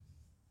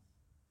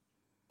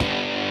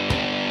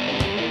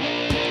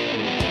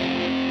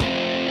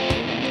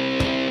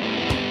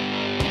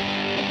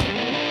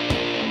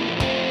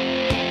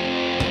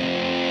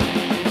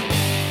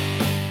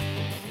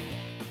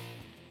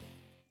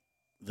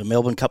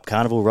Melbourne Cup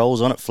Carnival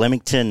rolls on at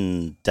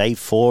Flemington. Day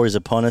 4 is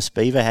upon us.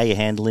 Beaver, how are you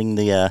handling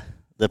the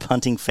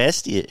punting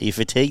fest? You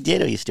fatigued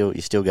yet, or you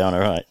still going all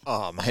right?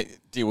 Oh, mate,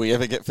 do we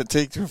ever get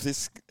fatigued of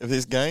this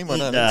game? I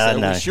don't think so.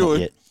 No, We should. not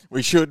yet.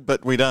 We should,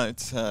 but we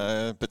don't.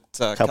 A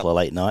couple of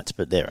late nights,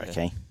 but they're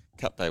okay.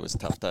 Cup day was a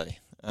tough day.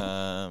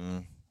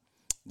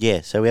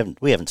 Yeah, so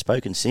we haven't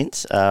spoken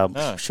since.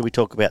 No. Should we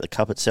talk about the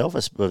Cup itself?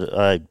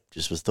 I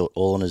just thought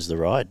All Honours the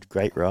ride.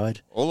 Great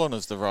ride. All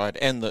Honours the ride,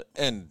 and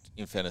in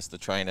fairness, the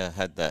trainer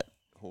had that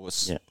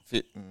horse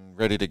fit and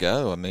ready to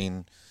go. I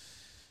mean,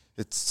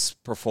 its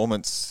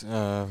performance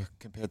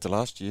compared to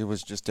last year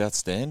was just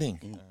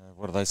outstanding.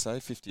 What do they say?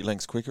 50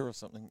 lengths quicker or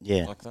something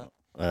like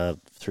that?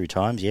 Through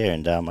times, yeah.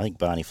 And I think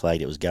Barney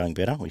flagged it was going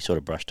better. We sort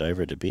of brushed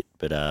over it a bit,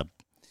 but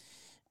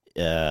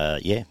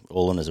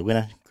All Honours a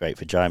winner. Great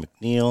for Joe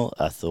McNeil.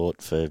 I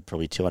thought for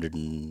probably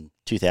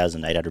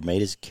 2,800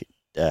 metres,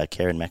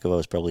 Karen McAvoy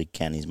was probably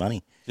counting his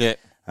money. Yeah.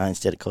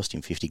 Instead, it cost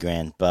him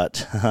 $50,000.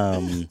 But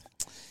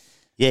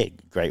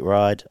great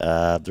ride.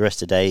 The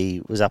rest of the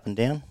day was up and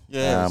down.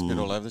 Yeah, it was a bit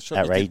all over the shop.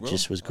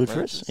 Outrageous was good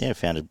for us. Yeah,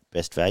 found a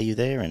best value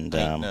there. And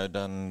Ain't No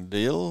Done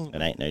Deal.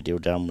 An Ain't No Deal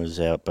Done was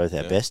both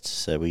our best.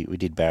 So we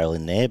did barrel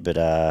in there. But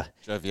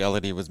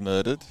Joviality was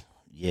murdered.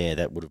 Yeah,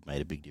 that would have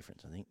made a big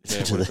difference, I think,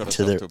 Yeah, to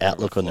the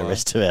outlook on the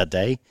rest of our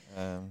day.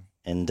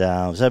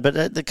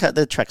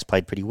 The tracks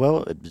played pretty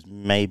well. It was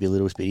maybe a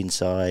little bit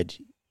inside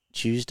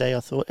Tuesday,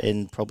 I thought,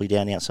 and probably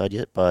down the outside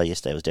yet. But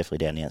yesterday was definitely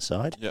down the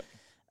outside. Yep.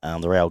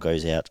 The rail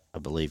goes out, I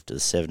believe, to the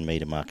 7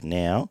 metre mark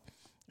now.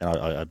 And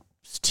I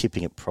was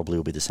tipping it probably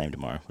will be the same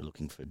tomorrow. We're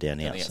looking for down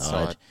the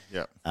outside.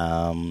 Yep.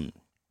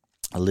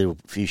 A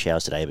few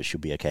showers today, but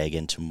should be okay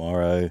again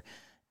tomorrow.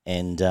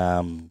 And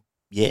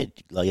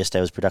like yesterday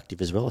was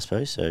productive as well, I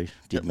suppose. So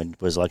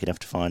was lucky enough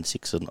to find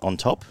 6 on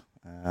top,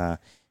 and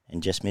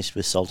just missed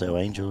with Salto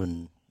Angel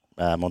and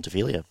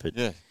Montefilia.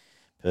 But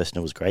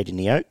Personal was great in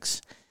the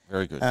Oaks.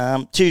 Very good.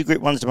 2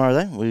 Group 1s tomorrow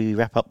though. We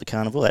wrap up the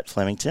carnival at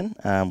Flemington.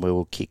 We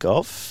will kick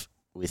off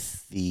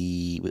with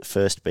the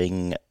first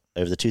being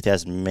over the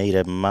 2,000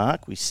 metre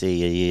mark. We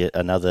see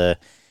another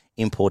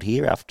import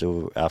here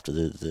after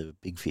the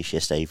Big Fish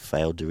yesterday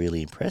failed to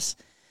really impress.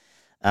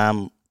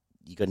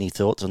 You got any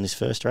thoughts on this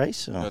first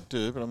race? Or? I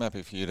do, but I'm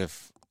happy for you to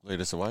lead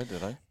us away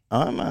today.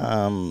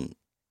 I'm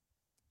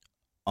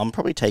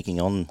probably taking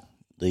on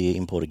the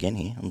import again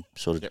here. I'm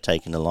sort of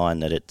taking the line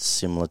that it's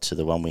similar to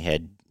the one we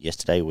had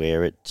yesterday,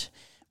 where it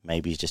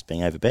maybe is just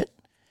being overbet.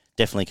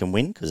 Definitely can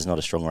win because it's not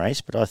a strong race,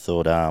 but I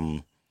thought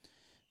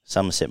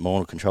Somerset Moore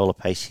will control a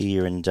pace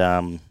here, and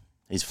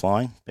he's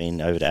flying. Been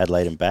over to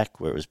Adelaide and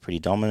back where it was pretty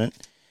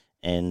dominant,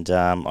 and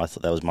I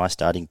thought that was my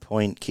starting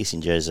point.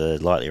 Kissinger's a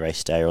lightly race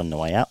stayer on the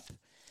way up.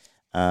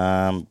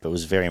 But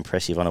was very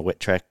impressive on a wet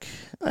track,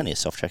 only a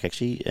soft track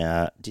actually.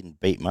 Didn't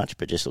beat much,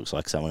 but just looks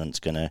like someone that's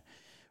going to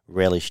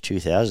relish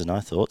 2,000,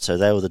 I thought. So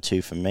they were the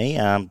 2 for me.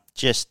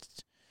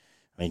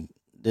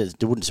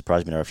 It wouldn't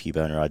surprise me there are a few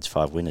Bona Rides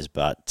 5 winners,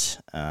 but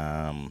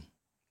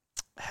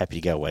happy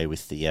to go away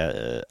with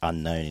the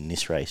unknown in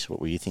this race. What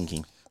were you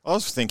thinking? I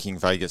was thinking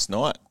Vegas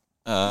Night.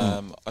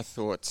 I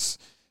thought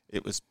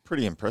it was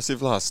pretty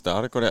impressive last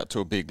start. It got out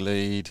to a big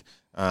lead,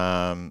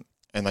 and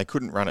they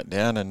couldn't run it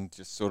down and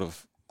just sort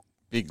of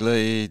big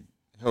lead,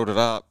 held it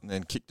up, and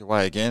then kicked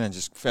away again and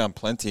just found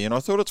plenty. And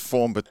I thought its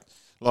form, but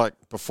like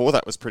before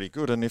that was pretty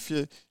good. And if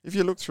you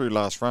look through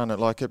last run, it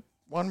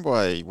won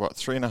by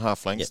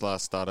 3.5 lengths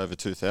last start over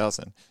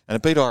 2,000, and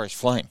it beat Irish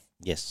Flame.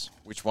 Yes,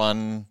 which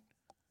won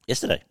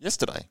yesterday.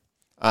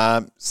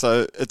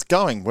 So it's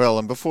going well.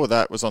 And before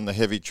that was on the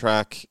heavy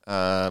track,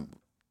 ran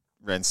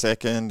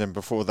second, and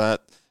before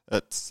that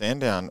at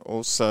Sandown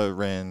also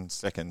ran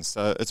second.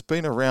 So it's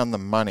been around the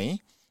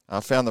money.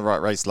 Found the right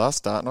race last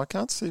start, and I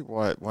can't see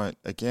why it won't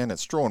again.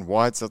 It's drawn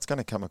wide, so it's going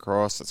to come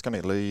across. It's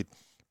going to lead,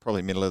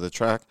 probably middle of the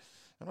track.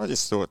 And I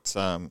just thought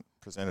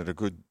presented a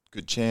good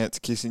chance.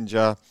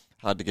 Kissinger,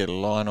 hard to get a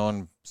line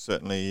on,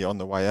 certainly on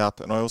the way up.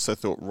 And I also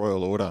thought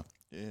Royal Order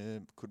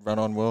could run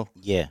on well.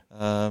 Yeah.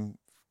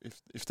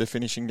 If they're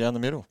finishing down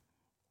the middle.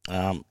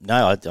 No,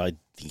 I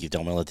think you've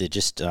done well. They're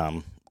just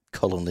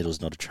Colin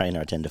Little's not a trainer,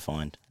 I tend to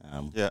find.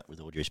 With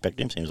all due respect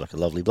to him, seems like a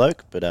lovely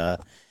bloke,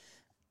 but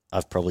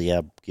I've probably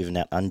given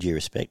out undue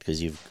respect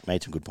because you've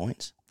made some good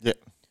points. Yeah.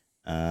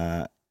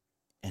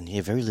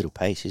 Very little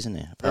pace, isn't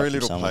there? Very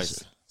little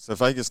pace. So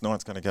Vegas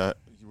Night's going to go,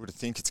 you would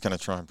think it's going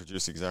to try and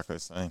produce exactly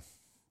the same.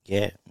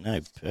 Yeah,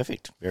 no,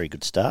 perfect. Very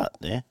good start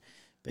there,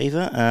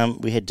 Beaver.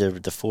 We head to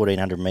the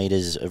 1,400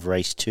 metres of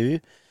race 2,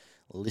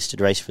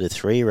 listed race for the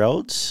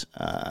 3-year-olds.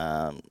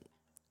 Are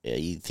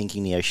you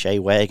thinking the O'Shea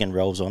wagon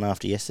rolls on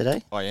after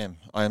yesterday? I am.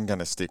 I am going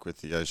to stick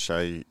with the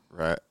O'Shea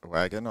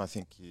wagon. I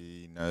think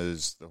he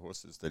knows the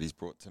horses that he's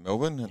brought to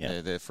Melbourne, and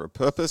they're there for a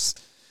purpose.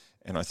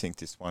 And I think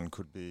this one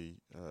could be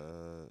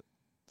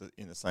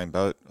in the same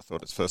boat. I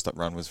thought its first up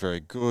run was very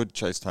good.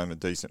 Chased home a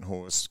decent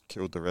horse,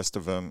 killed the rest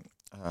of them.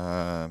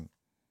 I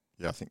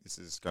think this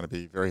is going to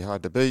be very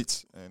hard to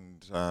beat,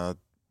 and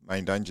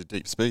main danger,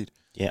 deep speed.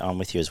 Yeah, I'm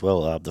with you as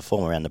well. The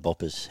form around the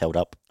Boppers held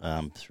up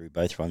through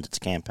both runs. Its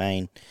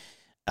campaign.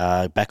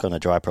 Back on the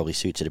dry probably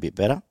suits it a bit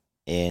better.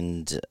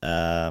 and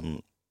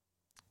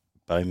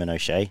Bowman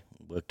O'Shea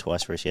worked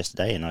twice for us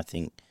yesterday, and I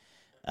think,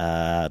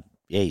 I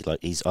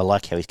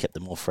like how he's kept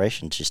them more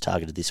fresh and just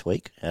targeted this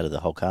week out of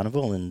the whole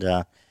carnival, and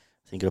I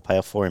think it'll pay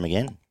off for him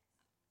again.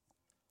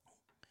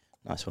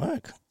 Nice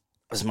work.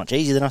 It was much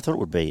easier than I thought it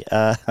would be.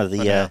 For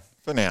now.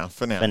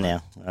 I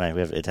know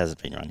it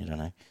hasn't been run. You don't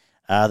know.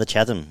 The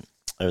Chatham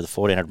over the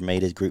 1400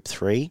 metres, Group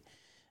 3.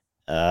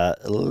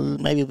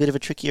 Maybe a bit of a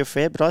trickier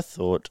affair, but I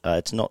thought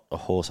it's not a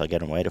horse I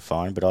get away to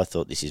find, but I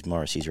thought this is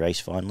Morrissey's race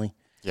finally.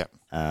 Yep.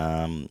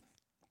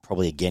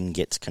 Probably again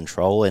gets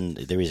control, and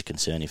there is a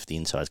concern if the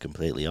inside's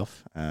completely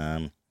off.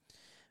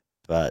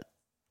 But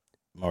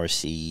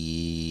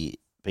Morrissey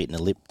beaten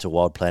a lip to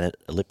Wild Planet,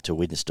 a lip to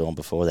Windstorm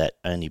before that,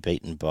 only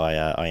beaten by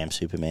I Am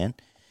Superman.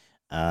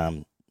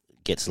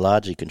 Gets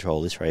largely control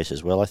of this race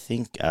as well, I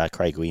think.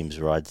 Craig Williams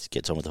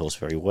gets on with the horse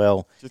very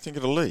well. Do you think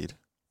it'll lead?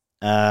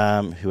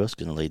 Who else is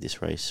going to lead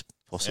this race?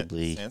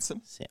 Possibly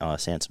Sansom?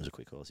 Sansom's a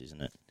quick horse,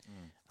 isn't it?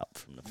 Up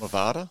from the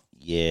Mavada?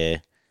 Yeah.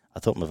 I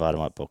thought Mavada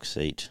might box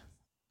seat.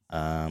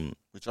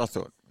 Which I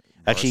thought.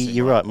 Actually,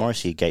 you're right.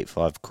 Morrissey, Gate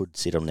 5 could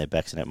sit on their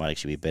backs, and that might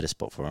actually be a better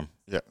spot for him.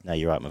 Yeah. No,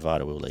 you're right.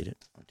 Mavada will lead it.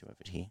 I'll do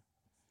it here.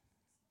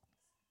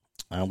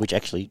 Which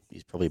actually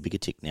is probably a bigger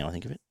tick now, I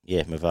think of it.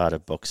 Yeah,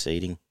 Mavada box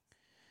seating.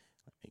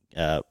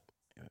 Over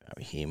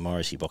here,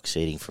 Morrissey box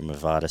seating from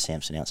Mavada,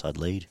 Samson outside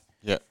lead.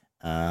 Yeah.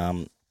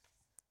 I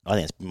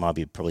think it might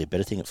be probably a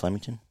better thing at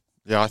Flemington.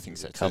 Yeah, I think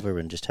so. Cover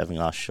and just having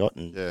last shot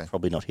and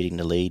probably not hitting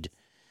the lead.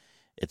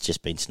 It's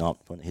just been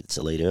sniped when it hits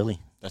the lead early.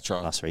 That's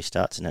right. Last 3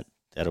 starts, and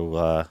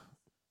that'll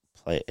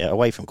play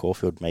away from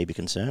Caulfield may be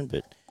concerned,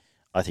 but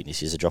I think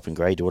this is a drop in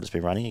grade to what it's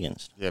been running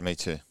against. Yeah, me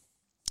too.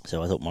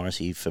 So I thought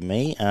Morrissey for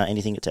me.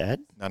 Anything to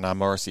add? No,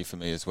 Morrissey for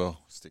me as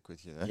well. Stick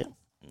with you there. Yep,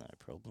 no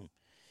problem.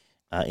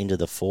 Into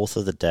the 4th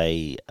of the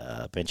day,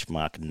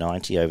 benchmark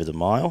 90 over the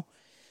mile.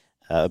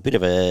 A bit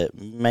of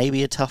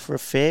maybe a tougher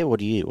affair. What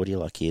do you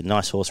like here?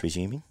 Nice horse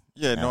resuming.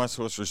 Yeah, nice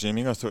horse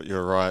resuming. I thought you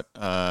were right.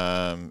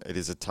 It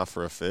is a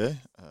tougher affair.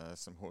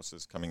 Some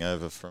horses coming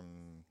over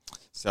from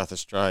South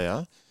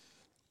Australia.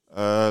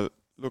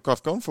 Look,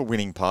 I've gone for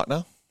Winning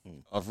Partner.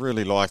 I've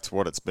really liked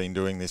what it's been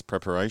doing this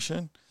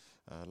preparation.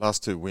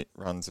 Last 2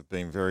 runs have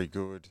been very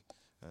good.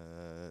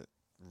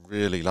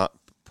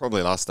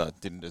 Probably last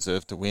start didn't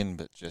deserve to win,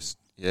 but just,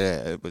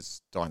 it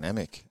was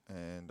dynamic.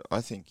 And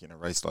I think in a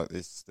race like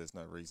this, there's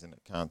no reason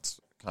it can't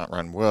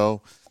run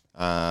well.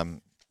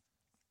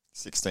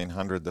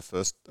 1600,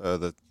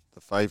 the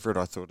favourite,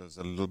 I thought was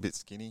a little bit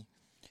skinny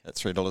at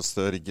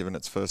 $3.30, given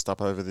its first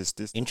up over this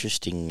distance.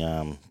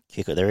 Interesting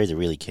kicker. They're either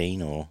really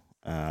keen or,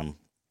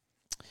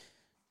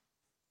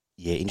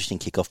 interesting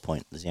kick-off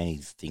point. That's the only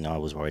thing I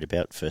was worried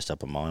about, first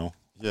up a mile.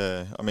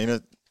 Yeah, I mean,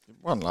 it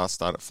won last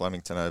start at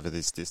Flemington over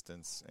this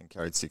distance and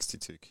carried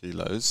 62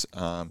 kilos,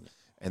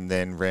 and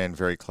then ran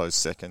very close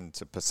second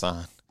to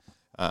Passan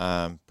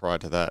prior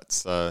to that.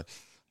 So,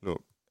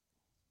 look,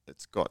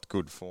 it's got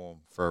good form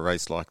for a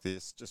race like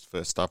this. Just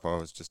first up, I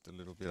was just a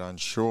little bit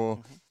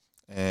unsure,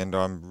 and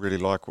I really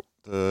like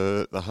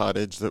the hard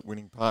edge that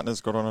Winning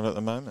Partner's got on it at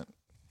the moment.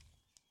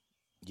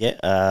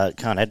 Yeah,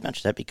 can't add much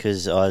to that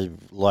because I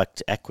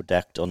liked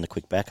Aqueduct on the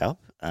quick backup.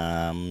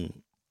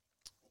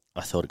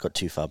 I thought it got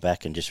too far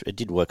back and it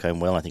did work home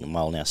well. I think a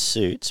mile now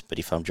suits, but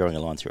if I'm drawing a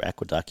line through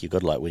Aqueduct, you've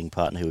got to like Winning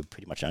Partner who had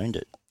pretty much owned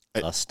it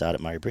last start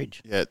at Murray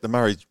Bridge. Yeah, the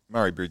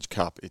Murray Bridge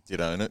Cup, it did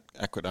own it.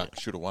 Aqueduct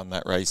should have won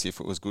that race if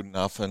it was good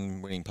enough,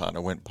 and Winning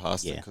Partner went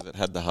past it because it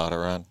had the harder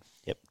run.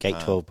 Yep, Gate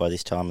 12 by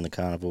this time in the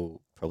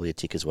carnival, probably a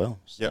tick as well.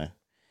 So. Yep.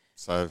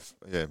 So,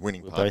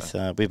 Winning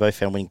Partner. We both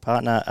found Winning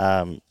Partner,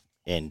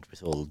 and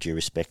with all due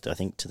respect, I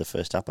think, to the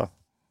first upper,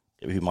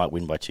 who might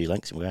win by 2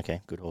 lengths, and we're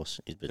okay, good horse.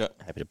 But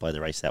happy to play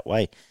the race that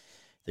way.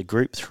 The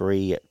Group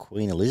 3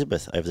 Queen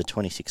Elizabeth over the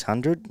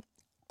 2600.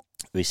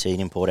 We see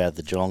an import out of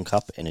the Geelong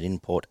Cup and an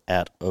import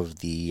out of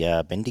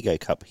the Bendigo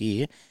Cup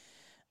here.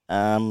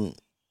 I'm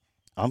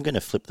going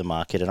to flip the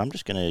market, and I'm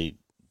just going to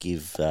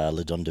give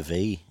Le Don de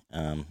Vie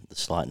the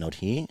slight nod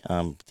here.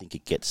 I think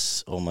it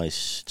gets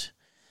almost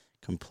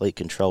complete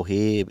control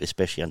here,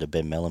 especially under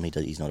Ben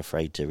Melham. He's not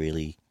afraid to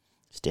really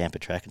stamp a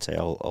track and say,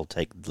 I'll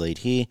take the lead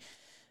here.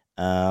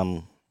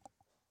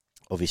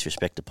 Obvious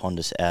respect to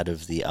Pondus out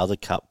of the other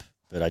cup,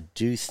 but I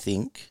do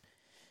think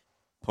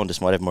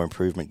Pondus might have more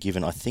improvement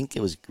given I think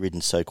it was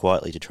ridden so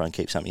quietly to try and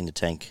keep something in the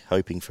tank,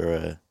 hoping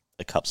for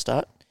a cup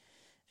start.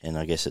 And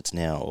I guess it's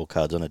now all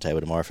cards on the table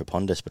tomorrow for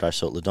Pondus, but I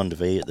thought Le Don de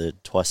Vie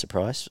at twice the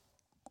price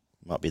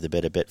might be the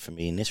better bet for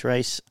me in this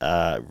race.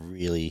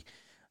 Really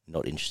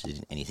not interested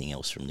in anything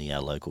else from the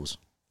locals.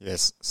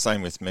 Yes,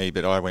 same with me,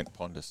 but I went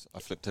Pondus. I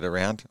flipped it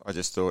around. I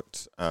just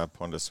thought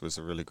Pondus was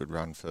a really good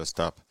run first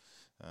up,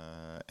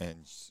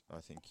 and I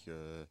think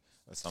your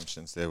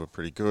assumptions there were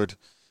pretty good,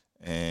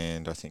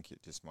 and I think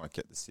it just might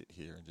get the sit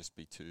here and just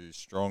be too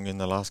strong in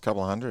the last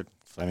couple of hundred.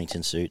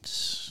 Flemington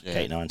suits,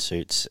 Gate 9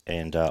 suits,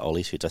 and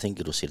Ollie suits. I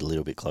think it'll sit a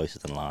little bit closer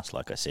than last,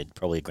 like I said.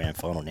 Probably a grand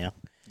final now.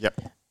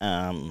 Yep.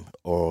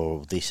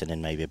 Or this and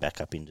then maybe a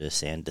back up into the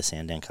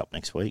Sandown Cup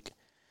next week.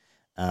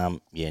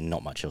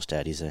 Not much else to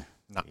add, is there?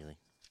 No. Really.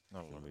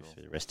 Not a lot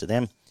through the rest of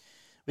them.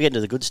 We get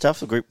into the good stuff.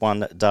 The Group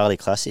 1 Darley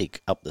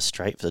Classic up the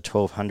straight for the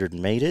 1,200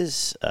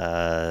 metres.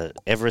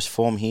 Everest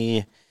form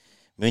here.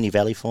 Moonee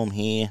Valley form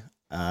here.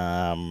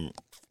 Where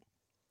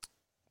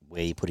are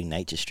you putting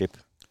Nature Strip?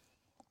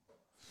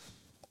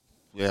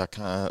 Yeah, I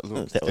can't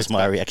look. That was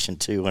my reaction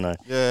too when I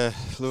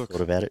thought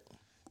about it.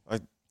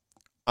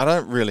 I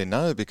don't really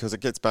know because it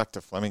gets back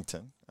to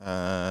Flemington,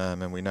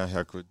 and we know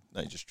how good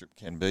Nature Strip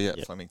can be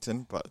at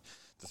Flemington. But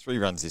the 3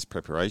 runs this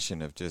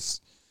preparation have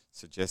just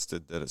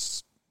suggested that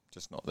it's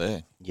just not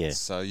there. Yeah.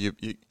 So you're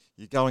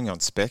going on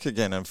spec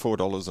again, and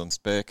 $4 on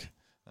spec.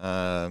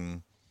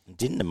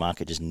 Didn't the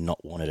market just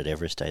not want it at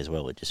Everest Day as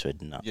well? It just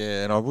said no.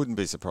 Yeah, and I wouldn't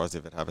be surprised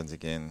if it happens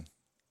again.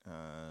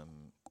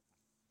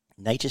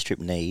 Nature Strip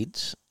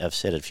needs, I've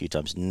said it a few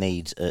times,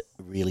 needs a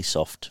really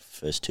soft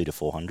first 2 to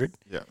 400.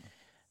 Yeah.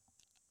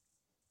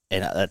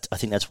 And I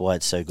think that's why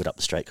it's so good up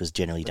the straight, because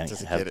generally you don't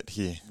have get it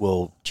here.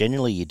 Well,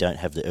 generally you don't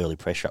have the early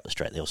pressure up the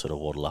straight. They'll sort of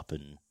waddle up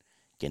and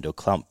get into a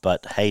clump.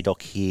 But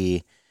Haydock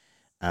here,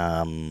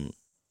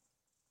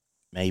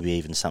 maybe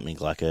even something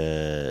like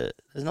there's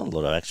not a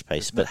lot of extra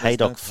pace, but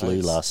Haydock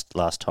flew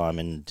last time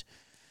and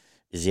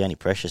is the only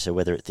pressure. So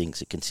whether it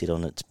thinks it can sit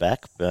on its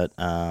back, but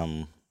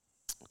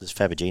does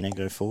Fabagino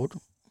go forward?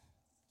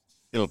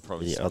 It'll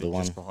probably the sit other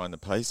one just behind the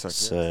pace, I guess.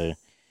 So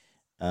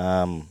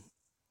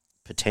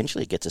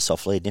potentially it gets a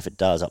soft lead, and if it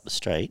does up the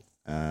straight,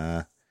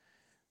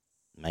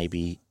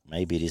 maybe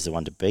it is the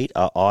one to beat.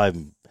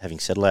 I'm having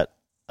settled that.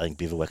 I think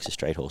Bivouac's a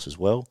straight horse as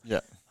well.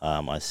 Yeah.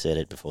 I said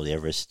it before the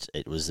Everest.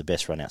 It was the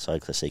best run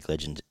outside Classique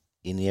Legend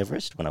in the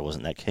Everest when I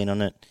wasn't that keen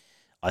on it.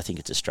 I think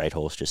it's a straight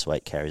horse, just the way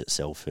it carries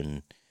itself,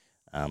 and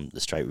the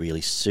straight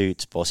really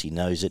suits. Bossy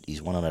knows it.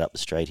 He's won on it up the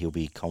straight. He'll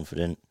be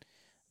confident.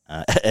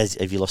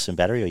 Have you lost some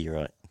battery, or you're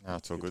right? No,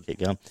 it's all good. Keep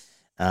going.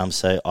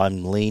 So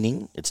I'm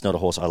leaning. It's not a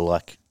horse I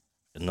like.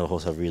 Not a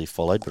horse I've really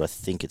followed, but I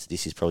think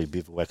this is probably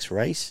Bivouac's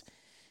race.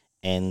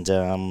 And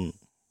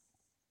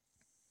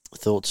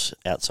thoughts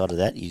outside of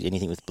that?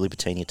 Anything with Blue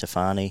Petunia,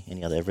 Tafani,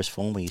 any other Everest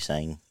form? Were you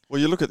saying? Well,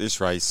 you look at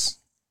this race,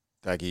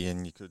 Daggy,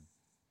 and you could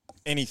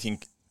anything.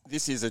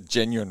 This is a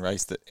genuine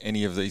race that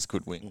any of these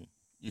could win.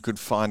 You could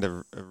find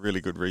a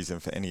really good reason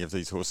for any of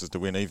these horses to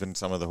win, even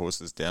some of the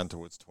horses down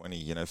towards 20.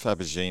 You know,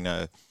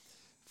 Fabagino,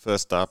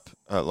 first up,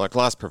 like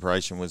last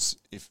preparation was,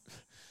 if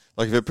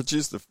it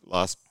produced the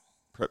last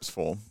preps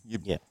form,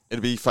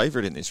 it'd be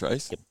favourite in this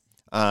race.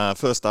 Yep.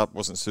 First up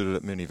wasn't suited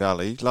at Moonee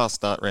Valley. Last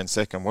start ran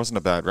second, wasn't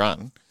a bad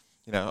run.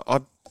 You know, I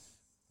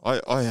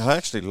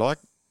actually like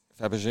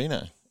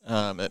Fabagino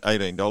at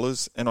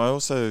 $18, and I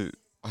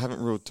haven't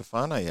ruled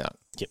Tafane out.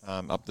 Yep.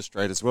 Up the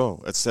straight as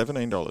well at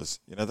 $17.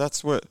 You know,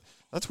 that's where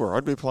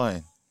I'd be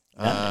playing.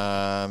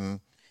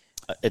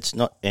 It's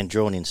not, and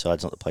drawn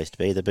inside's not the place to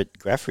be either. But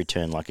Graf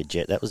returned like a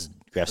jet. That was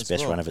Graf's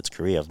best run of its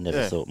career. I've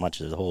never thought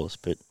much of the horse,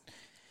 but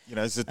you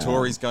know,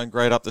 Zatori's going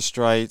great up the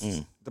straight.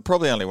 The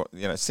probably only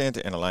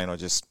Santa Ana Lane.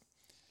 It's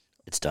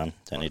done.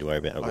 Don't need to worry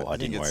about it. Well, I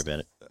didn't worry about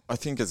it. I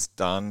think it's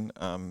done.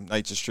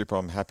 Nature Strip,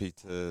 I'm happy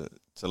to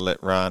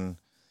let run.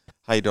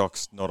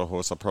 Haydock's not a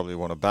horse I probably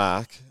want to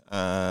back.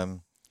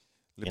 And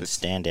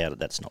stand out,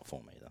 that's not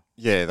for me, though.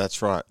 Yeah,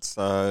 that's right.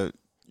 So,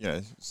 you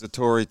know,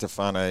 Zatori,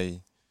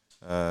 Tafane,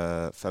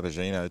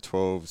 Fabagino,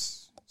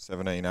 12s,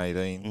 17,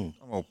 18.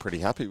 I'm all pretty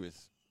happy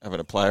with having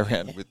a play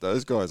around with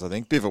those guys, I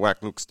think.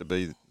 Bivouac looks to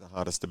be the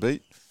hardest to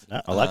beat.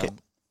 No, I like it.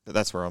 But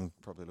that's where I'm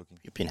probably looking.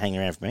 You've been hanging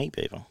around for me,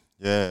 people.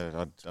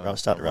 Yeah. I'll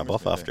start to rub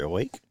off after a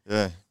week.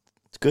 Yeah.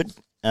 It's good.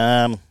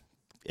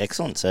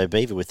 Excellent. So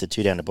Beaver with the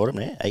 2 down the bottom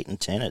there, 8 and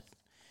 10.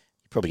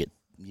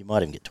 You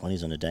might even get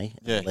 20s on a day,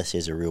 unless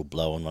there's a real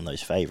blow on one of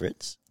those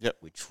favourites. Yep.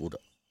 Which would,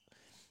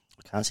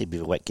 I can't see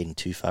Bivouac getting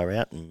too far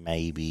out, and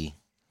maybe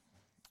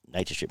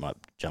Nature Strip might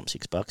jump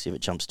 $6. If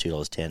it jumps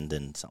 $2.10,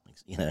 then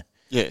something's,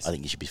 Yes. I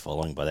think you should be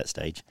following by that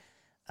stage.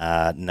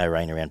 No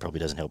rain around probably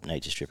doesn't help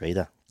Nature Strip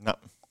either. No.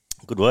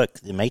 Good work.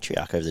 The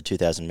Matriarch over the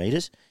 2,000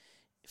 metres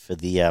for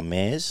the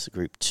mares,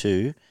 Group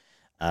 2.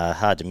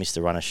 Hard to miss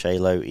the runner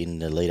Shalo in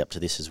the lead up to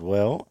this as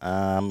well.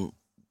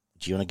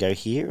 Do you want to go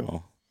here?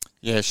 Or?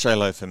 Yeah,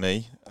 Shalo for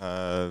me.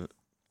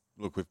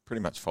 Look, we've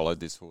pretty much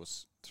followed this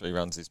horse 3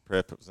 runs this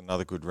prep. It was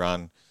another good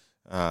run.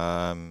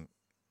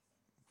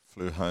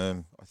 Flew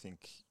home. I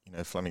think,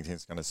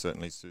 Flemington's going to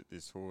certainly suit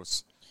this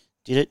horse.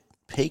 Did it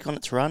peak on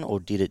its run, or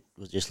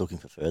was just looking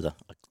for further?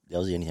 That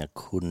was the only thing I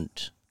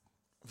couldn't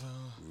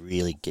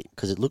really get,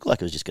 because it looked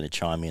like it was just going to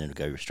chime in and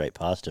go straight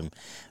past him.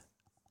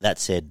 That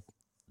said,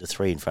 the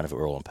 3 in front of it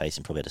were all on pace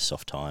and probably had a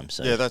soft time.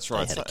 So yeah, that's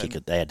right.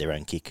 They had their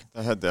own kick.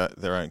 They had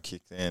their own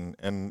kick then,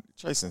 and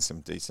chasing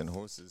some decent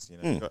horses.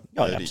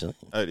 Got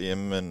absolutely.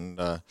 ODM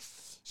and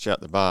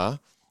Shout the Bar,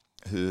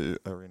 who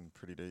are in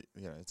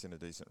it's in a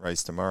decent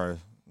race tomorrow,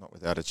 not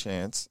without a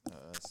chance.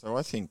 So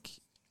I think,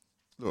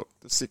 look,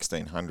 the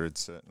 1,600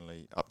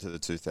 certainly up to the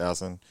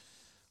 2,000.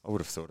 I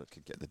would have thought it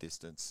could get the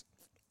distance.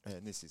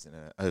 And this isn't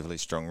an overly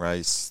strong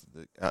race.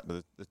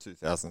 The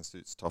 2,000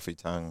 suits Toffee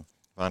Tongue.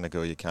 Varna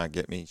Girl, You Can't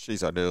Get Me.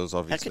 She's Ideals,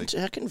 obviously.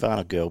 How can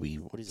Varna Girl be,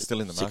 what is it?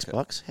 Still in the market.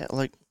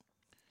 $6?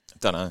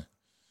 Don't know.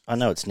 I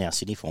know it's now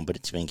Sydney form, but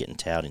it's been getting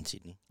touted in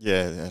Sydney.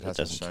 Yeah, it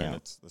hasn't shown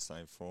it's the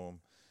same form.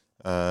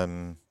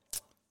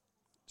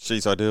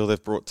 She's Ideal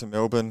they've brought to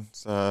Melbourne,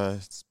 so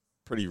it's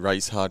pretty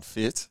race hard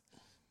fit,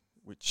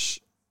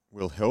 which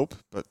will help,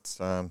 but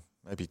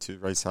maybe too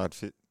race hard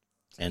fit.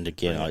 And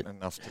again,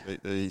 enough to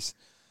beat these.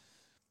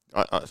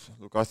 I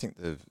think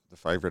the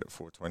favourite at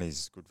 420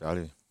 is good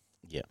value.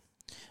 Yeah.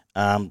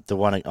 The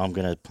one I'm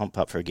going to pump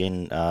up for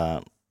again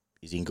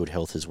is In Good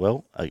Health as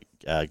well.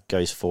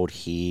 Goes forward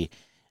here.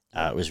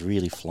 It was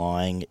really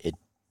flying. It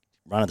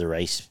run of the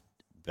race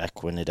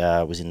back when it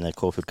was in the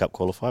Caulfield Cup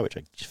qualifier, which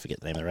I just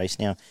forget the name of the race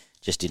now.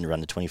 Just didn't run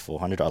the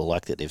 2400. I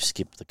like that they've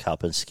skipped the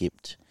Cup and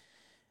skipped.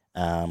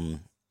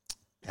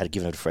 Had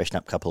given it a freshen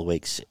up couple of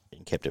weeks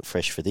and kept it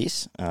fresh for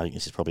this.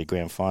 This is probably a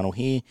grand final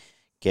here.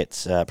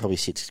 Gets probably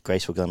sits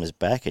Graceful Glimmer's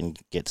back and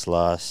gets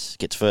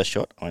first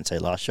shot. I won't say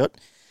last shot.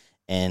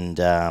 And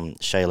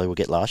Shayla will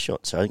get last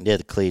shot. So I think they're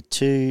the clear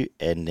two,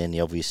 and then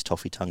the obvious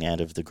Toffee Tongue out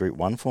of the Group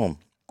 1 form.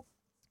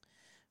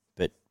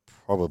 But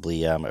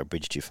probably a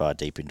bridge too far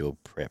deep into a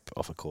prep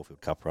off a Caulfield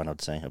Cup run,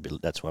 I'd say.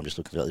 That's why I'm just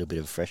looking for a little bit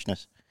of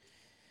freshness.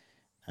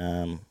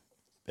 But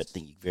I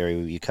think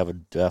you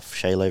covered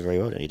Shayla very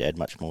well. Don't need to add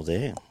much more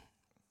there.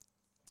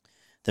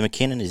 The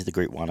McKinnon is the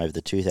Group 1 over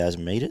the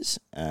 2,000 metres.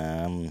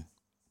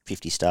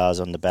 50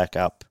 stars on the back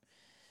up,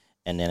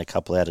 and then a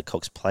couple out of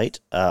Cox Plate.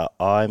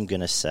 I'm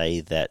going to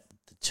say that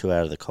the two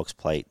out of the Cox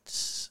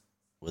Plates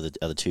were the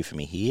other two for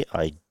me here.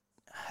 I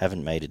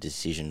haven't made a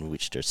decision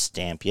which to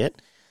stamp yet.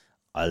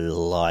 I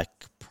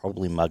like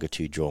probably Mugger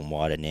 2 drawn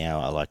wider now.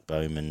 I like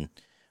Bowman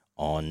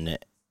on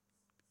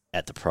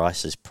at the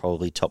price is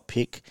probably top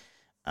pick.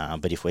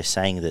 But if we're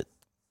saying that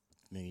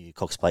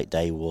Cox Plate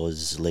Day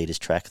was leaders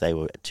track, they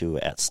were two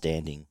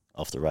outstanding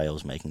off the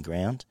rails making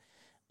ground.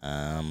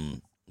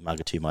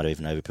 Mugger 2 might have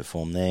even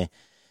overperformed there.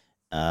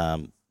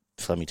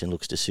 Flemington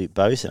looks to suit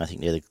both, and I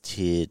think they're the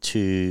tier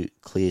 2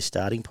 clear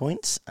starting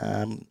points.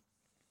 How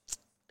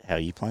are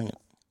you playing it?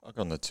 I've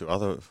gone the two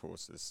other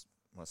horses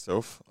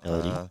myself.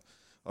 Melody.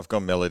 I've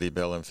gone Melody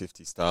Bell and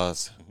 50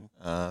 stars.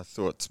 Mm-hmm.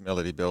 Thought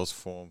Melody Bell's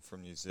form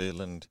from New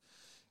Zealand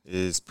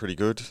is pretty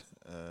good.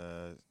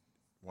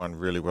 Won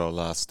really well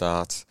last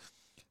start.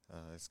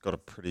 It's got a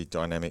pretty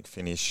dynamic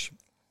finish.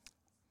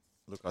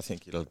 Look, I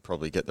think he'll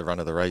probably get the run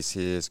of the race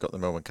here. He's got the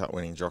Melbourne Cup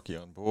winning jockey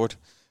on board.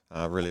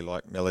 Really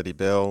like Melody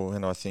Bell,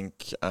 and I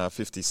think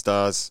 50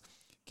 stars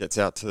gets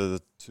out to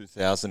the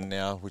 2,000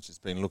 now, which has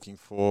been looking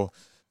for.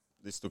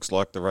 This looks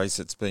like the race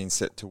it's been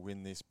set to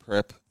win this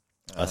prep.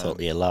 I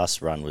thought,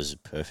 last run was a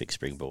perfect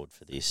springboard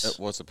for this. It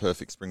was a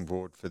perfect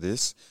springboard for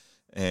this,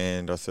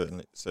 and I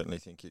certainly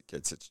think it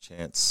gets its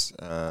chance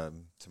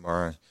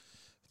tomorrow.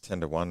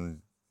 10-1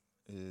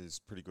 is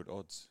pretty good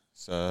odds.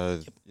 So,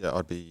 yeah,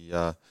 I'd be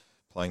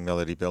playing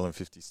Melody Bell and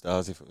 50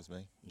 stars if it was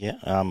me. Yeah,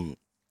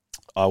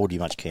 I would be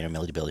much keener on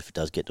Melody Bell if it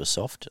does get to a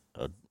soft,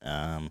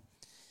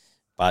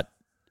 but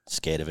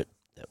scared of it.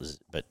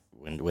 But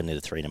when they're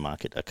the three in the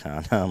market, I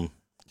can't. Can't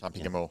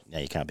pick them all. No,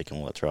 you can't pick them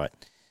all. That's right.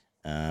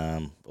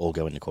 All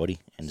go in the quaddie.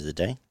 End of the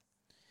day.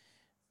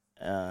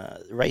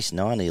 Race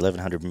 9, the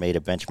 1100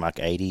 metre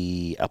benchmark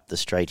 80 up the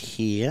straight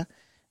here.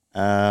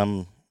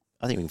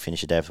 I think we can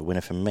finish the day with a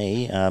winner for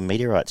me.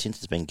 Meteorite, since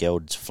it's been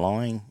geld's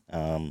flying,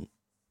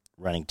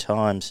 running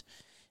times,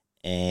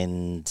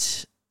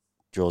 and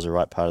draws the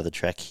right part of the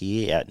track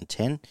here, out in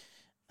 10.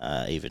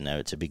 Even though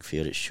it's a big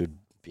field, it should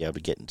be able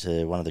to get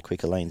into one of the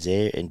quicker lanes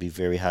there and be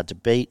very hard to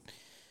beat.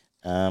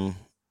 From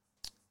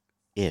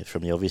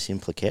the obvious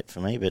Impliquette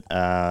for me, but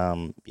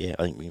I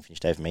think we can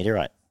finish day for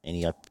Meteorite.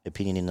 Any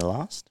opinion in the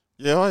last?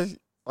 Yeah,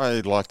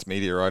 I liked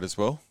Meteorite as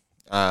well.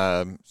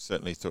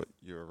 Certainly thought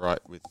you were right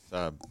with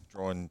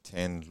drawn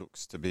 10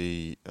 looks to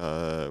be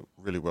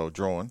really well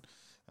drawn,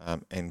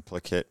 and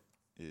Plaquette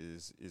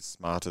is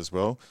smart as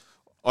well.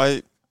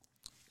 The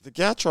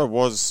Gouch I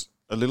was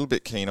a little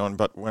bit keen on,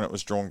 but when it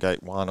was drawn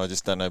gate 1, I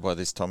just don't know by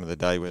this time of the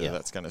day whether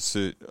that's going to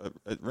suit.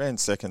 It ran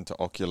second to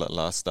Ocular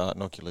last start,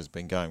 and Ocular's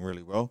been going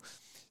really well,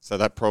 so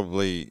that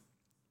probably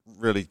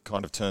really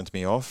kind of turned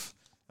me off.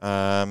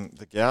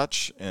 The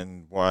Gouch,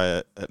 and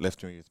why it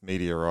left me with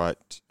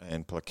Meteorite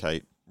and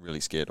Placate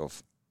really scared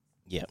of.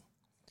 Yeah.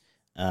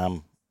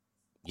 Can't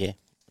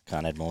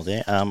add more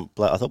there. I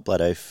thought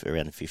Blood Oath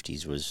around the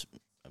 50s was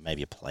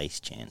maybe a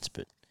place chance,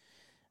 but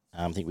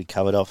I think we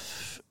covered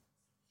off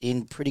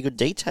in pretty good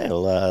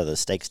detail the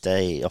stakes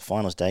day or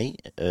finals day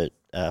at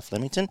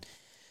Flemington.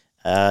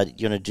 You want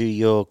to do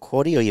your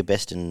quaddie or your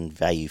best and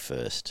value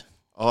first?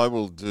 I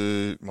will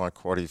do my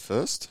quaddie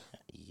first.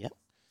 Yep.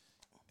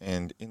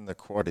 And in the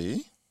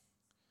quaddie,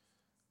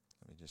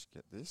 let me just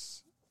get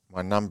this.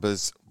 My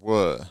numbers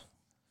were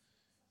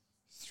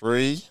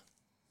 3,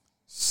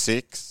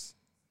 6,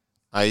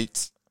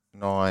 8,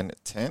 9,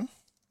 10.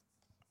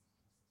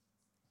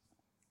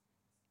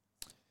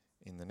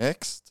 In the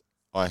next,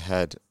 I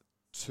had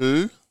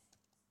 2,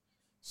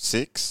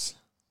 6,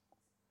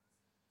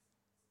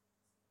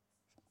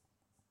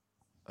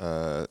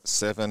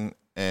 7,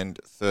 and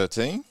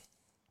 13.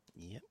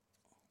 Yep.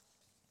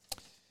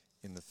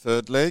 In the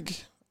third leg,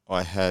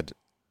 I had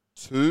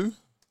 2,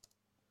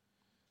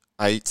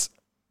 8,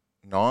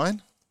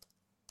 9.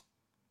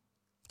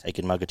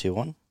 Taking Mugger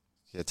 2-1.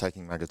 Yeah,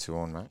 taking Mugatu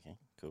on, mate. Okay,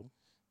 cool.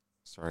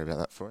 Sorry about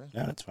that for you.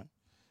 No, that's fine.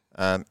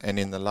 And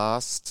in the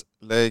last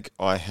leg,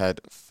 I had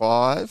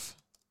 5,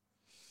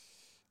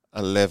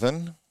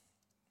 11,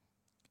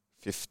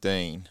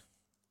 15.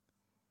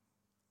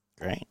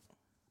 Great.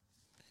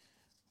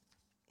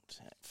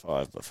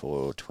 5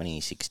 before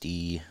 20,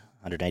 60,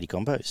 180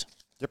 combos.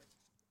 Yep.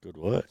 Good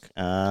work.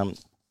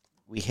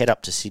 We head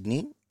up to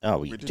Sydney.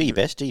 Oh, do your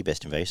best in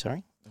value,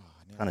 sorry.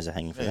 Punters are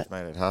hanging for that. You've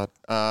made it hard.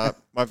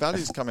 My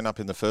value's coming up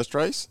in the first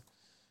race.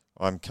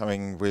 I'm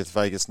coming with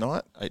Vegas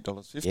Night,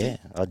 $8.50. Yeah,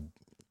 I'd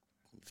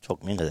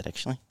talk me into that,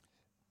 actually.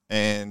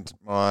 And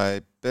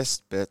my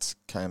best bets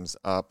comes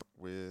up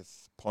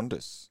with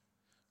Pondus.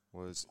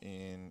 Was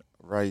in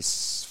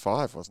race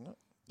 5, wasn't it?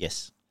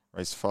 Yes.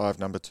 Race 5,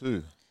 number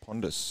 2,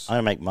 Pondus. I'm going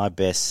to make my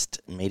best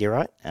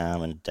Meteorite,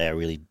 and they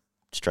really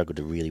struggled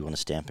to really want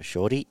to stamp a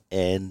shorty.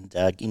 And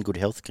In Good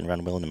Health can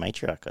run well in the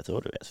Matriarch. I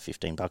thought about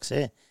 $15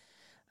 there.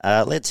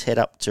 Let's head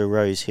up to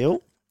Rose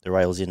Hill. The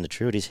rail's in the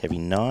true. It is heavy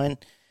 9.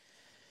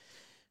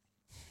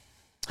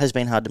 Has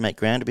been hard to make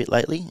ground a bit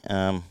lately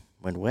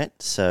when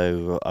wet,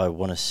 so I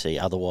want to see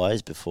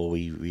otherwise before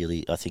we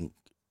really, I think,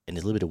 and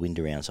there's a little bit of wind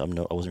around, so I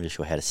wasn't really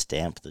sure how to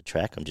stamp the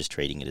track. I'm just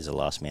treating it as a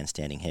last man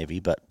standing heavy,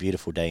 but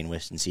beautiful day in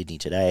Western Sydney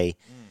today.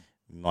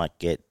 Might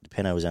get, the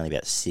Penno was only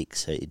about 6,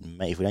 so it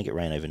may, if we don't get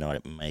rain overnight,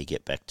 it may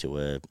get back to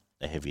a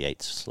heavy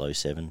 8, slow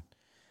 7,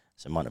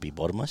 so it might not be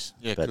bottomless,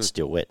 but it's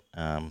still wet,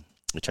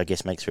 which I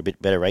guess makes for a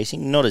bit better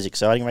racing. Not as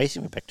exciting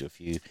racing. We're back to a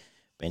few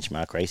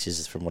benchmark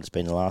races from what it's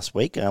been the last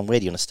week. Where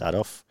do you want to start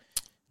off?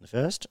 The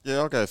first? Yeah,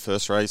 I'll go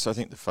first race. I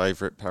think the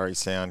favourite, Parry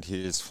Sound,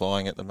 here is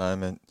flying at the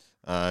moment.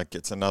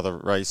 Gets another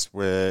race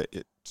where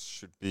it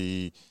should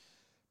be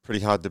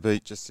pretty hard to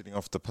beat, just sitting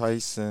off the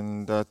pace,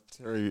 and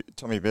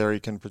Tommy Berry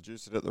can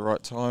produce it at the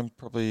right time.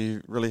 Probably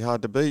really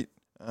hard to beat,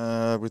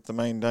 with the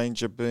main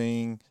danger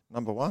being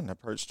number 1,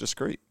 Approach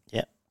Discreet.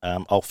 Yeah,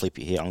 I'll flip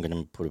you here. I'm going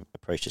to put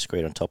Approach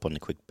Discreet on top on the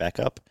quick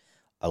backup.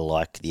 I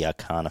like the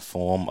Arcana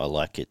form. I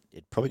like it.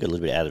 It probably got a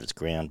little bit out of its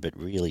ground, but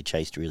really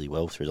chased really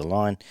well through the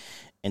line.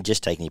 And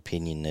just taking the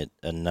opinion that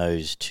a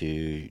nose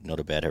to Not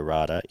a Bad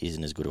Harada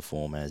isn't as good a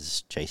form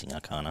as chasing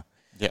Arcana.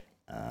 Yeah.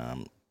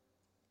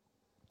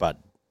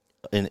 But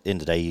in the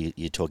end of the day,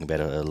 you're talking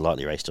about a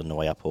lightly raced on the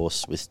way up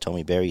horse with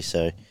Tommy Berry.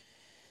 So,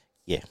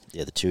 yeah,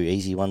 they're the 2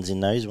 easy ones in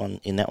those.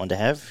 In that one to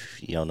have.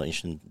 You're not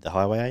interested in the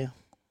highway, are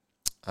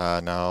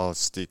you? No, I'll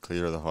steer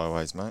clear of the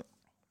highways, mate.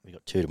 We've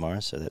got 2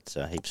 tomorrow, so that's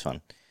heaps fun.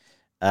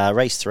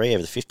 Race 3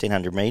 over the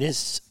 1,500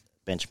 metres,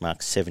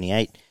 benchmark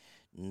 78.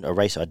 A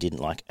race I didn't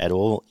like at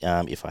all.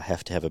 If I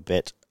have to have a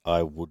bet,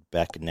 I would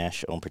back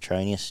Nash on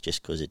Petronius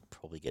just because it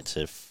probably gets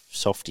a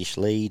softish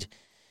lead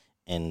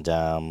and,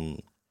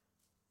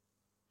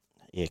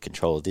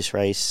 control of this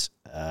race.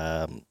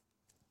 Not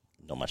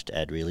much to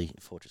add, really.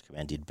 Fortress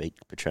Command did beat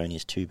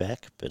Petronius 2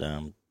 back, but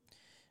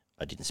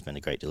I didn't spend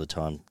a great deal of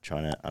time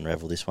trying to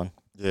unravel this one.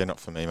 Yeah, not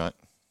for me, mate.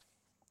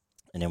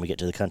 And then we get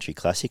to the Country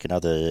Classic,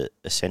 another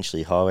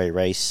essentially highway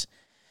race.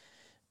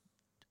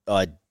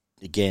 Not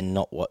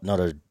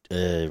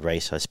a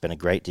race I spent a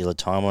great deal of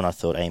time on. I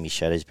thought Amy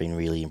Shadow's been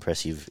really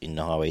impressive in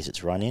the highways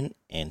it's run in,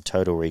 and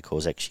Total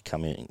Recall's actually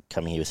coming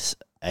here with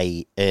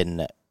a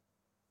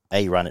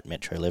run at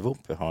Metro level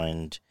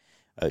behind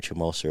Ocha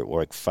Morsa at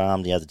Warwick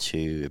Farm. The other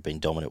 2 have been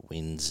dominant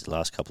wins the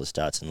last couple of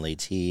starts and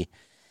leads here.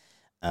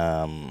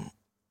 But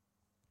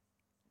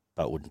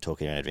wouldn't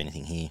talk out of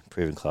anything here.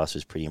 Proven Class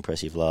was pretty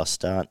impressive last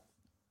start.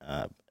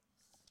 But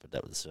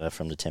that was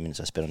from the 10 minutes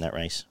I spent on that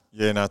race.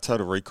 Yeah, no,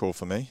 Total Recall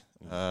for me.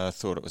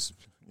 Thought it was,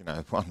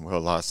 won well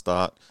last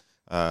start.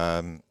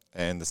 And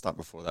the start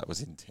before that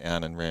was in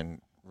town and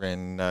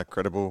ran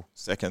credible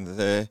second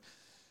there.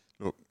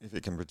 Look, if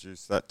it can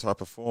produce that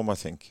type of form, I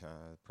think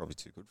probably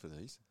too good for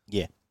these.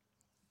 Yeah.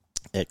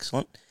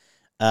 Excellent.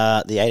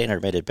 The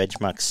 800 metre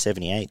benchmark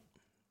 78.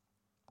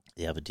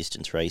 The other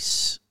distance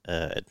race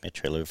at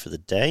Metro level for the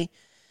day.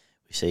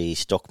 We see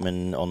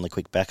Stockman on the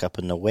quick backup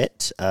in the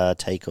wet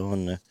take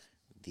on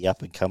the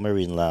up-and-comer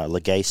in Le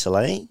Gay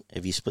Soleil.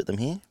 Have you split them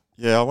here?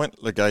 Yeah, I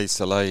went Le Gay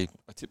Soleil.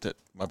 I tipped it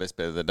my best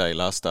bet of the day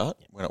last start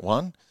when it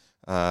won.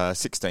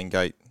 16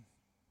 gate,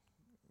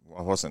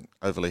 I wasn't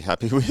overly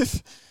happy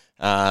with.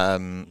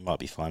 Might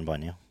be fine by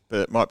now. But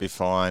it might be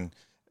fine.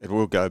 It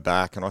will go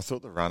back. And I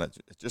thought the run, it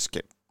just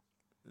kept,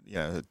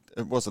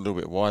 it was a little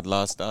bit wide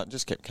last start. It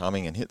just kept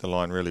coming and hit the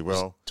line really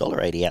well.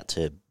 $1.80 out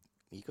to,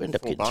 you could end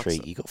up getting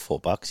 $4. You got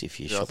 $4 if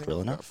you shop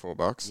well enough.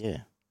 $4. Yeah.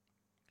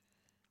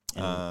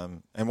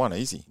 And won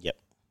easy. Yep.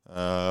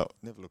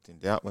 Never looked in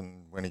doubt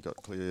when he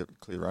got clear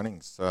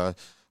runnings. So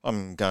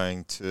I'm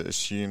going to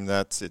assume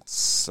that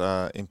it's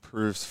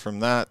improved from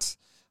that.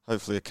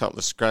 Hopefully a couple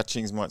of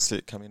scratchings might see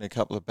it come in a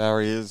couple of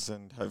barriers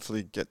and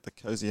hopefully get the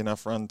cosy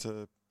enough run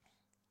to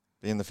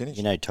be in the finish.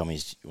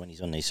 Tommy's, when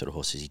he's on these sort of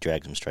horses, he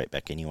drags them straight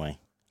back anyway.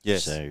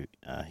 Yes. So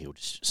he'll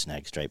just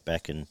snag straight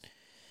back and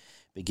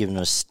be given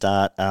a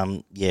start.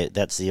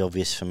 That's the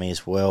obvious for me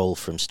as well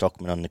from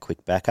Stockman on the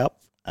quick backup.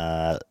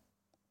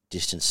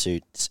 Distance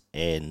suits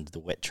and the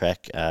wet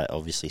track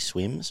obviously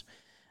swims.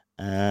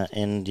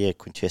 And yeah,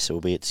 Quintessa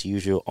will be its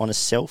usual on a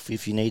self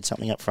if you need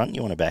something up front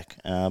you want to back.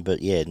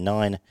 But yeah,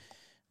 9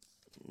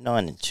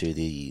 into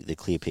the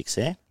clear picks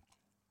there.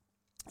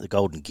 The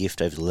Golden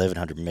Gift over the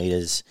 1,100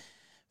 metres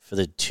for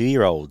the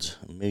 2-year-olds.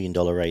 $1 million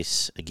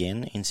race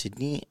again in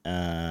Sydney.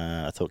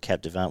 I thought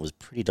Captivant was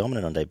pretty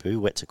dominant on debut.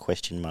 Wet's a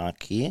question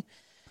mark here.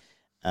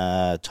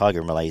 Tiger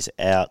and Malay's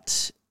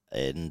out,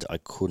 and I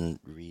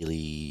couldn't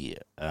really...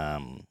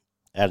 out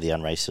of the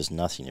unrace, there's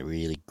nothing that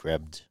really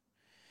grabbed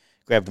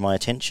my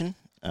attention.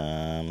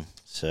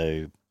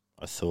 So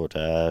I thought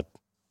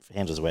for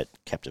Handles Wet,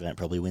 Captivant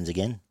probably wins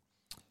again.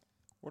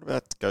 What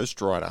about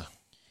Ghost Rider?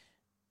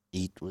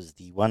 It was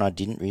the one I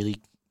didn't really...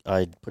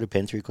 I put a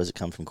pen through because it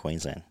come from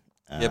Queensland.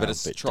 Yeah, but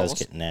it's it trials. does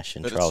get Nash,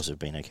 and trials have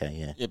been okay,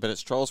 yeah. Yeah, but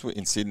its trials were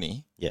in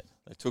Sydney. Yep.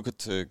 They took it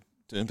to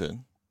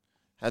Doomben,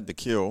 had the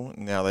kill,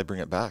 and now they bring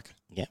it back.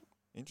 Yep.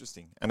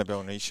 Interesting.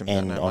 Annabelle Neesham.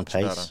 And on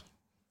pace.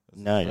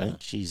 No,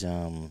 she's...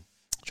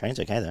 trains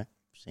okay, though.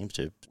 Seems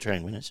to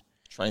train winners.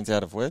 Trains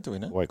out of where, do we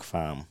know? Warwick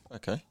Farm.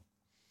 Okay.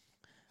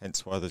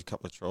 Hence why there's a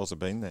couple of trials have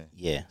been there.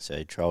 Yeah,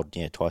 so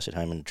trialled twice at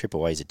home and trip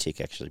away's a tick,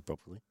 actually,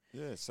 properly.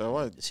 Yeah, so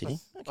I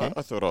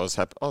thought I was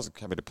happy. I was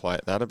happy to play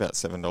at that, about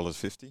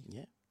 $7.50.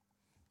 Yeah,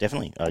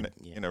 definitely.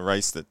 In a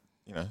race that,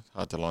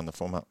 hard to line the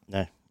form up.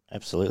 No,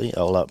 absolutely.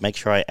 I'll make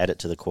sure I add it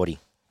to the quaddie.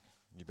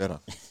 You better.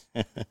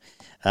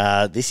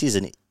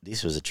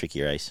 This was a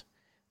tricky race.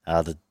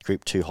 The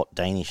Group 2 Hot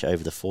Danish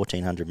over the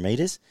 1,400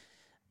 metres.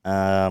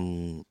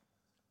 Couple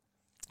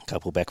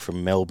back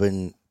from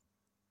Melbourne.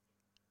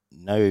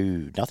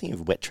 Nothing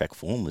of wet track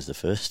form was the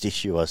first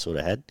issue I sort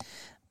of had.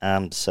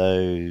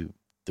 So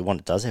the one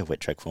that does have wet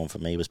track form for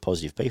me was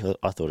Positive Beef.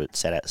 I thought it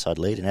sat outside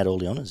lead and had all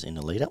the honours in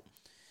the lead up.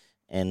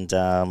 And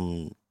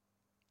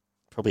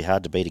probably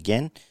hard to beat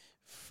again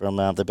from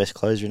the best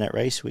closer in that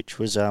race, which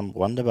was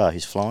Wonderbar,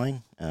 who's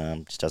flying,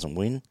 just doesn't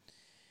win.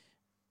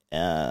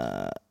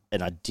 And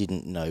I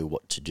didn't know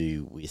what to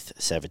do with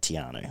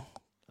Savatiano.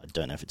 I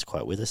don't know if it's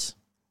quite with us.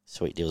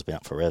 Sweet Deal's been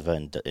up forever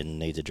and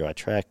needs a dry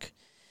track.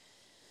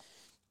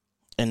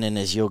 And then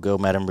there's your girl,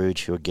 Madame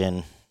Rouge, who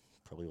again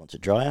probably wants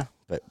it drier,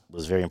 but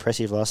was very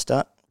impressive last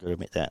start. Got to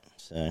admit that.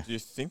 So, do you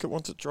think it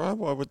wants it dry?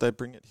 Why would they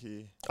bring it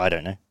here? I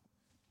don't know.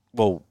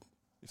 Well,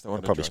 if they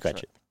they'll probably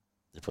scratch it.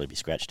 They'll probably be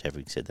scratched,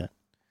 having said that.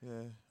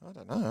 Yeah, I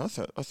don't know.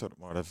 I thought it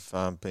might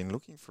have been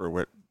looking for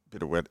a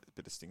bit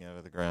of sting out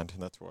of the ground,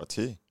 and that's why it's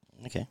here.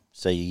 Okay.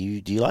 So do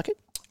you like it?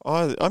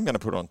 I'm going to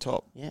put it on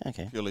top. Yeah,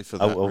 okay. Purely for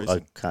that reason.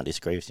 I can't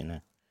disagree with you, no.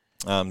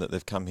 That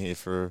they've come here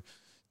to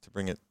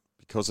bring it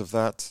because of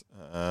that.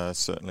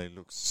 Certainly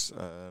looks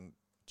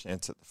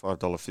chance at the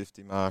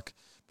 $5.50 mark.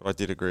 But I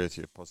did agree with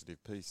your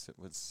Positive Piece. It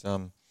was,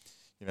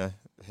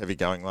 heavy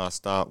going last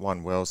start,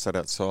 won well, sat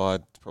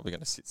outside, probably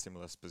going to sit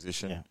similar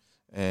position. Yeah.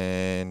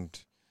 And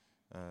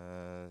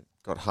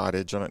got hard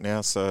edge on it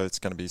now, so it's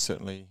going to be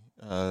certainly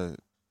there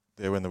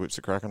when the whips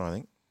are cracking, I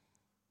think.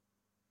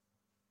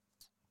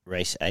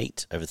 Race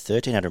 8 over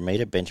 1,300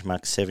 metre,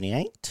 benchmark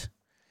 78.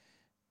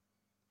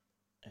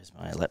 There's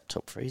my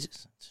laptop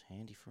freezes. It's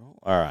handy for all.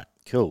 All right,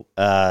 cool.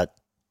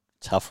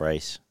 Tough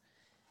race.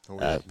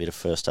 Bit of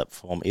first up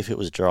form. If it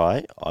was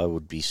dry, I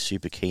would be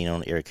super keen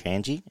on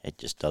Irukandji. It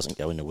just doesn't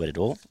go into wet at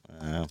all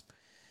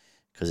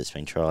because it's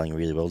been trialling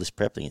really well this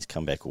prep. I think it's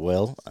come back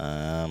well.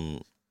 A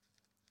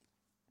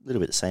little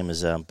bit the same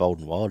as Bold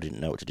and Wild. Didn't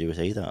know what to do with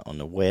either on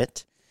the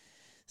wet.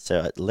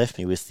 So it left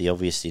me with the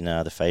obvious,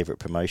 the favourite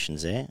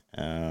promotions there.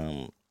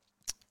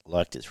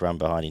 Liked its run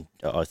behind him.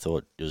 I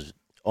thought it was,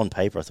 on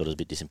paper, I thought it was a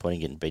bit disappointing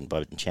getting beaten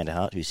by Enchanter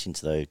Heart, who since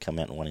though come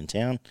out and won in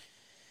town.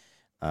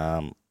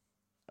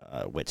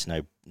 Wet's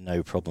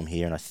no problem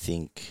here, and I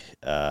think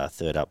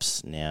third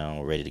up's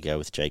now ready to go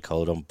with Jay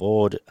Collard on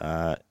board,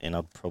 and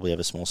I'll probably have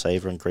a small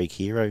saver on Greek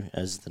Hero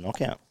as the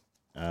knockout.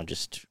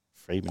 Just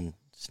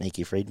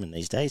sneaky Friedman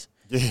these days.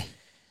 Yeah.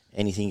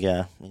 Anything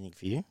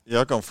for you?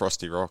 Yeah, I've gone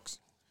Frosty Rocks.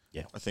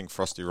 Yeah. I think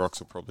Frosty Rocks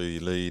will probably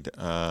lead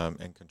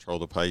and control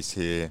the pace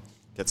here.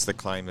 Gets the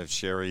claim of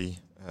Sherry,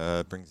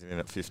 brings it in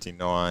at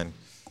 59.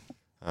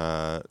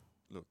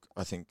 Look,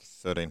 I think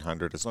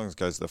 1,300, as long as it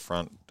goes to the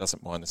front,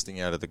 doesn't mind the sting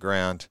out of the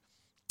ground.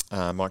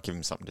 Might give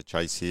him something to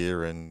chase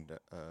here and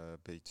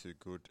be too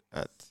good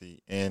at the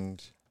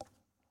end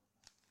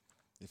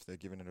if they're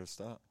giving it a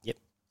start. Yep.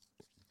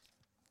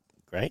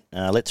 Great.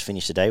 Let's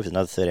finish the day with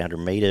another 1,300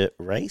 metre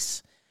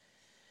race.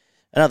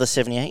 Another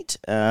 78.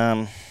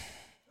 How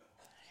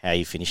are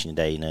you finishing the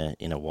day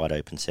in a wide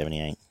open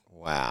 78?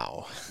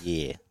 Wow.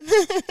 Yeah.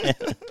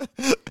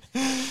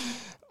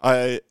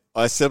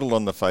 I settled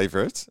on the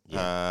favourite.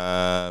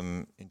 Yeah.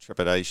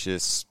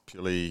 Intrepidatious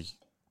purely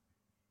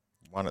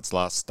won its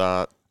last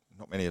start.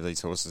 Not many of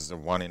these horses have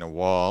won in a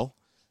while.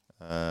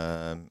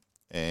 And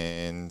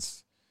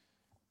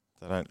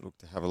they don't look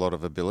to have a lot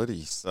of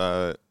ability.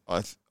 So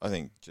I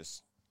think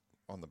just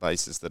on the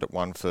basis that it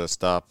won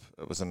first up,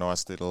 it was a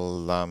nice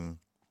little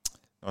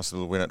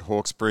win at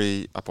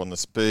Hawkesbury, up on the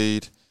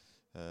speed.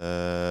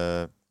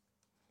 Not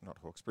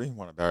Hawkesbury,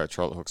 won at Barrow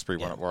Troll at Hawkesbury,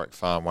 won at Warwick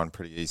Farm, won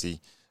pretty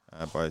easy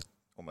by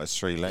almost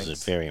 3 It lengths.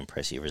 was a very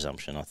impressive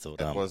resumption, I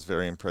thought. It was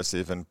very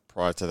impressive, and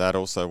prior to that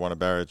also won a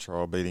barrier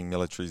trial beating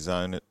Military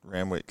Zone at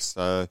Randwick.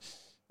 So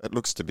it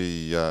looks to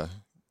be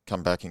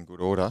come back in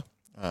good order,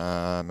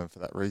 and for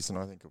that reason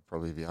I think it'll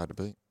probably be hard to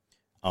beat.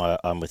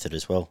 I'm with it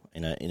as well.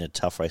 In a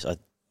tough race, I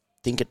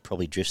think it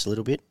probably drifts a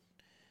little bit.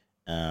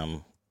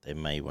 They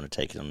may want to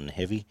take it on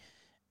heavy.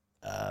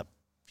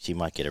 She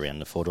might get around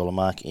the $4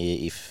 mark.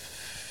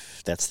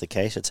 If that's the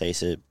case, I'd say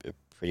it's a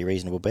pretty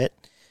reasonable bet.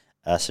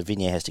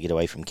 Savinia has to get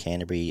away from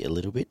Canterbury a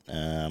little bit,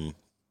 and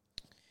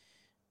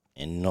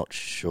not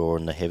sure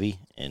on the heavy,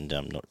 and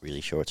I'm not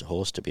really sure it's a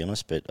horse, to be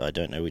honest, but I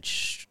don't know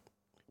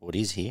what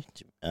is here.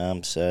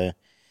 So,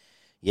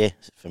 yeah,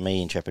 for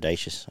me,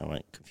 Intrepidatious. I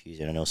won't confuse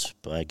anyone else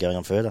by going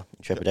on further.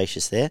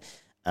 Intrepidatious there.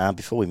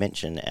 Before we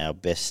mention our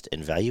best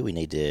and value, we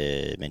need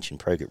to mention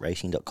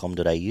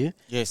progretracing.com.au.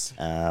 Yes.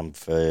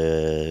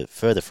 For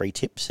further free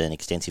tips and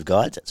extensive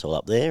guides, that's all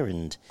up there,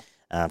 and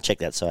check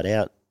that site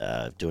out.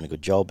 Doing a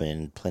good job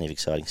and plenty of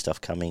exciting stuff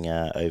coming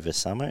over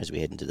summer as we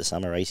head into the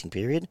summer racing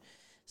period.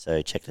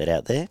 So check that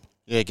out there.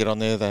 Yeah, get on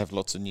there. They have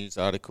lots of news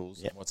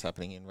articles on what's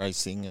happening in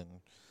racing and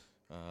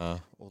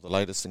all the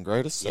latest and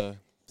greatest. Yep.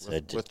 So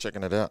worth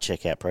checking it out.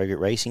 Check out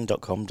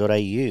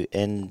progretracing.com.au,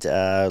 and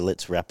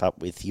let's wrap up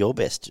with your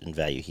best and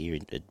value here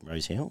at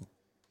Rose Hill.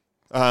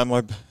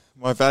 My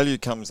value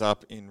comes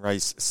up in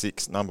race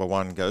 6, number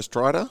 1, Ghost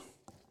Rider.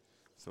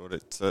 Thought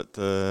it's at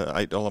the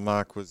 $8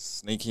 mark was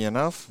sneaky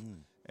enough.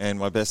 And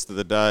my best of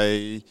the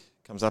day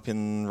comes up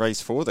in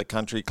race 4, the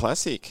Country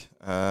Classic.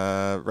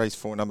 Race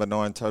 4, number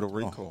 9, Total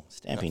Recall.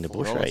 Stamping the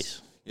bush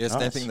race. Yeah, nice.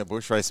 Stamping the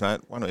bush race, mate.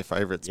 One of my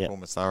favourites, Paul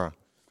Massara.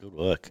 Good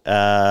work.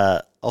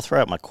 I'll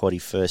throw out my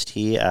quaddie first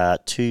here.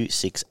 2,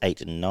 6,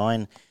 8, and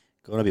 9.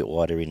 Gone a bit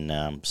wider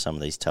in some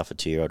of these tougher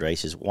 2-year-old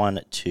races. 1,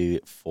 2,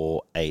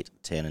 4, 8,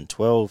 10, and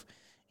 12.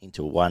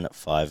 Into 1,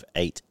 5,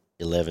 8,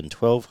 11,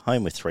 12.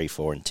 Home with 3,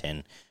 4, and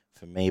 10.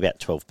 For me, about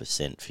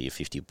 12% for your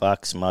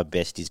 $50. My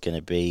best is going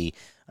to be,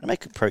 I'm going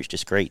to make approach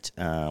discreet.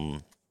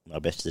 My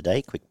best of the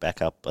day, quick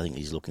backup. I think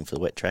he's looking for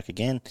the wet track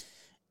again.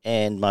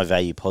 And my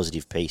value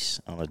positive piece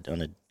on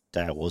a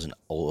day I wasn't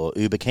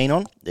uber keen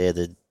on. They're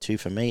the two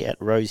for me at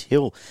Rose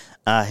Hill.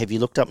 Have you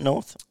looked up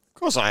north? Of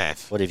course I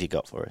have. What have you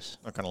got for us?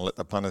 Not going to let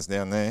the punters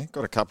down there.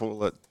 Got a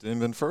couple at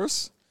Doomben for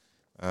us.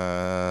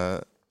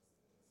 A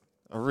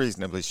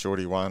reasonably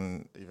shorty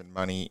one, even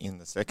money in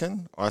the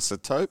second.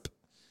 Isotope.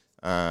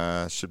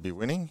 Should be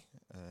winning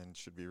and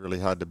should be really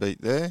hard to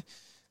beat there,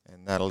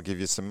 and that'll give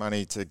you some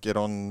money to get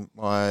on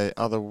my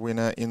other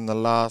winner in the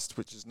last,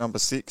 which is number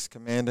 6,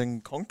 Command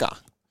and Conquer.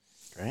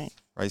 Great.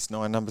 Race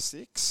 9, number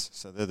 6.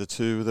 So they're the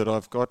two that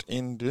I've got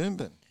in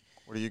Doomben.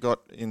 What do you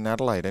got in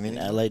Adelaide? Anything?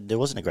 In Adelaide, there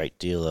wasn't a great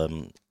deal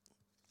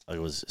I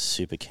was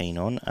super keen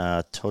on.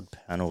 Todd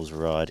Panel's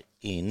ride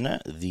in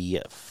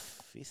the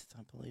 5th,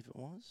 I believe it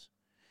was.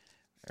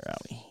 Where are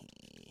we?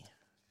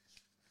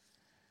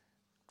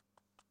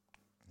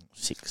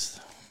 6th.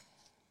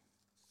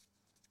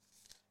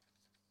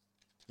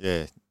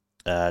 Yeah.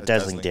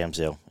 Dazzling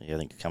Damsel. Yeah, I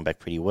think come back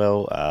pretty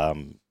well. I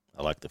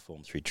like the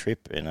form through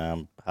Trip, and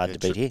hard to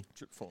beat here.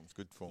 Trip form's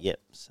good form. Yep.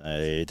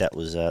 So that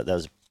was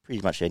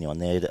pretty much anyone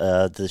there.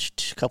 The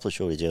couple of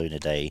shorties earlier in the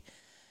day,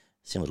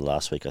 similar to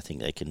last week, I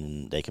think they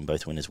can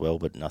both win as well,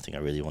 but nothing I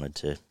really wanted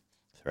to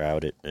throw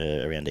out at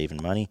around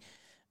even money.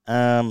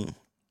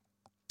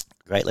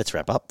 Great. Let's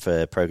wrap up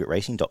for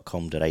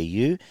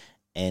progretracing.com.au.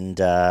 And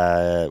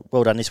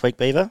well done this week,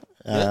 Beaver.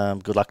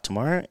 Good luck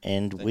tomorrow,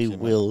 and we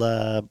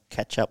will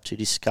catch up to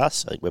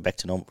discuss. I think we're back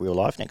to real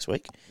life next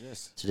week.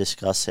 Yes. To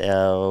discuss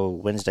our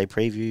Wednesday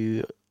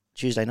preview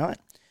Tuesday night.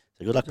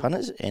 So good luck,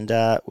 punters, and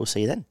we'll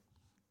see you then.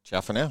 Ciao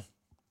for now.